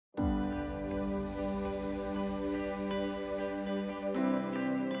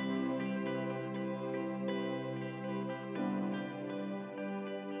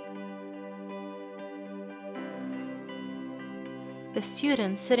The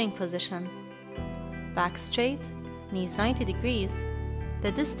student sitting position. Back straight, knees 90 degrees,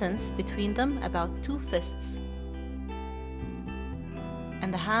 the distance between them about 2 fists,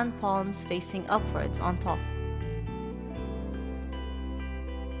 and the hand palms facing upwards on top.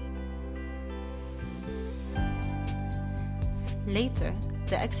 Later,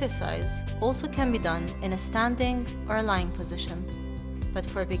 the exercise also can be done in a standing or a lying position, but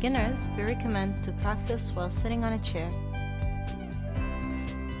for beginners, we recommend to practice while sitting on a chair.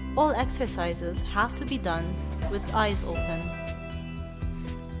 All exercises have to be done with eyes open.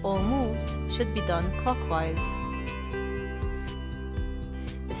 All moves should be done clockwise.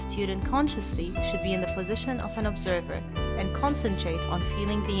 The student consciously should be in the position of an observer and concentrate on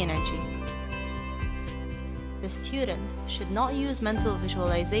feeling the energy. The student should not use mental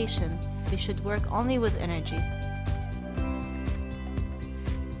visualization, they should work only with energy.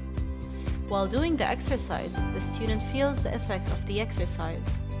 While doing the exercise, the student feels the effect of the exercise.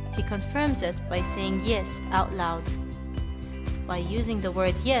 He confirms it by saying yes out loud. By using the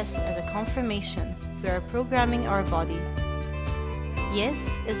word yes as a confirmation, we are programming our body. Yes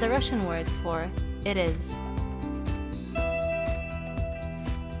is a Russian word for it is.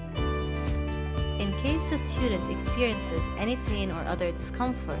 In case the student experiences any pain or other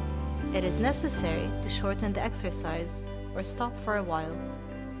discomfort, it is necessary to shorten the exercise or stop for a while.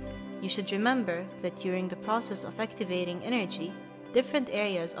 You should remember that during the process of activating energy, different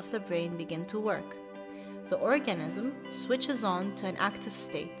areas of the brain begin to work. The organism switches on to an active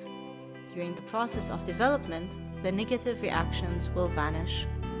state. During the process of development, the negative reactions will vanish.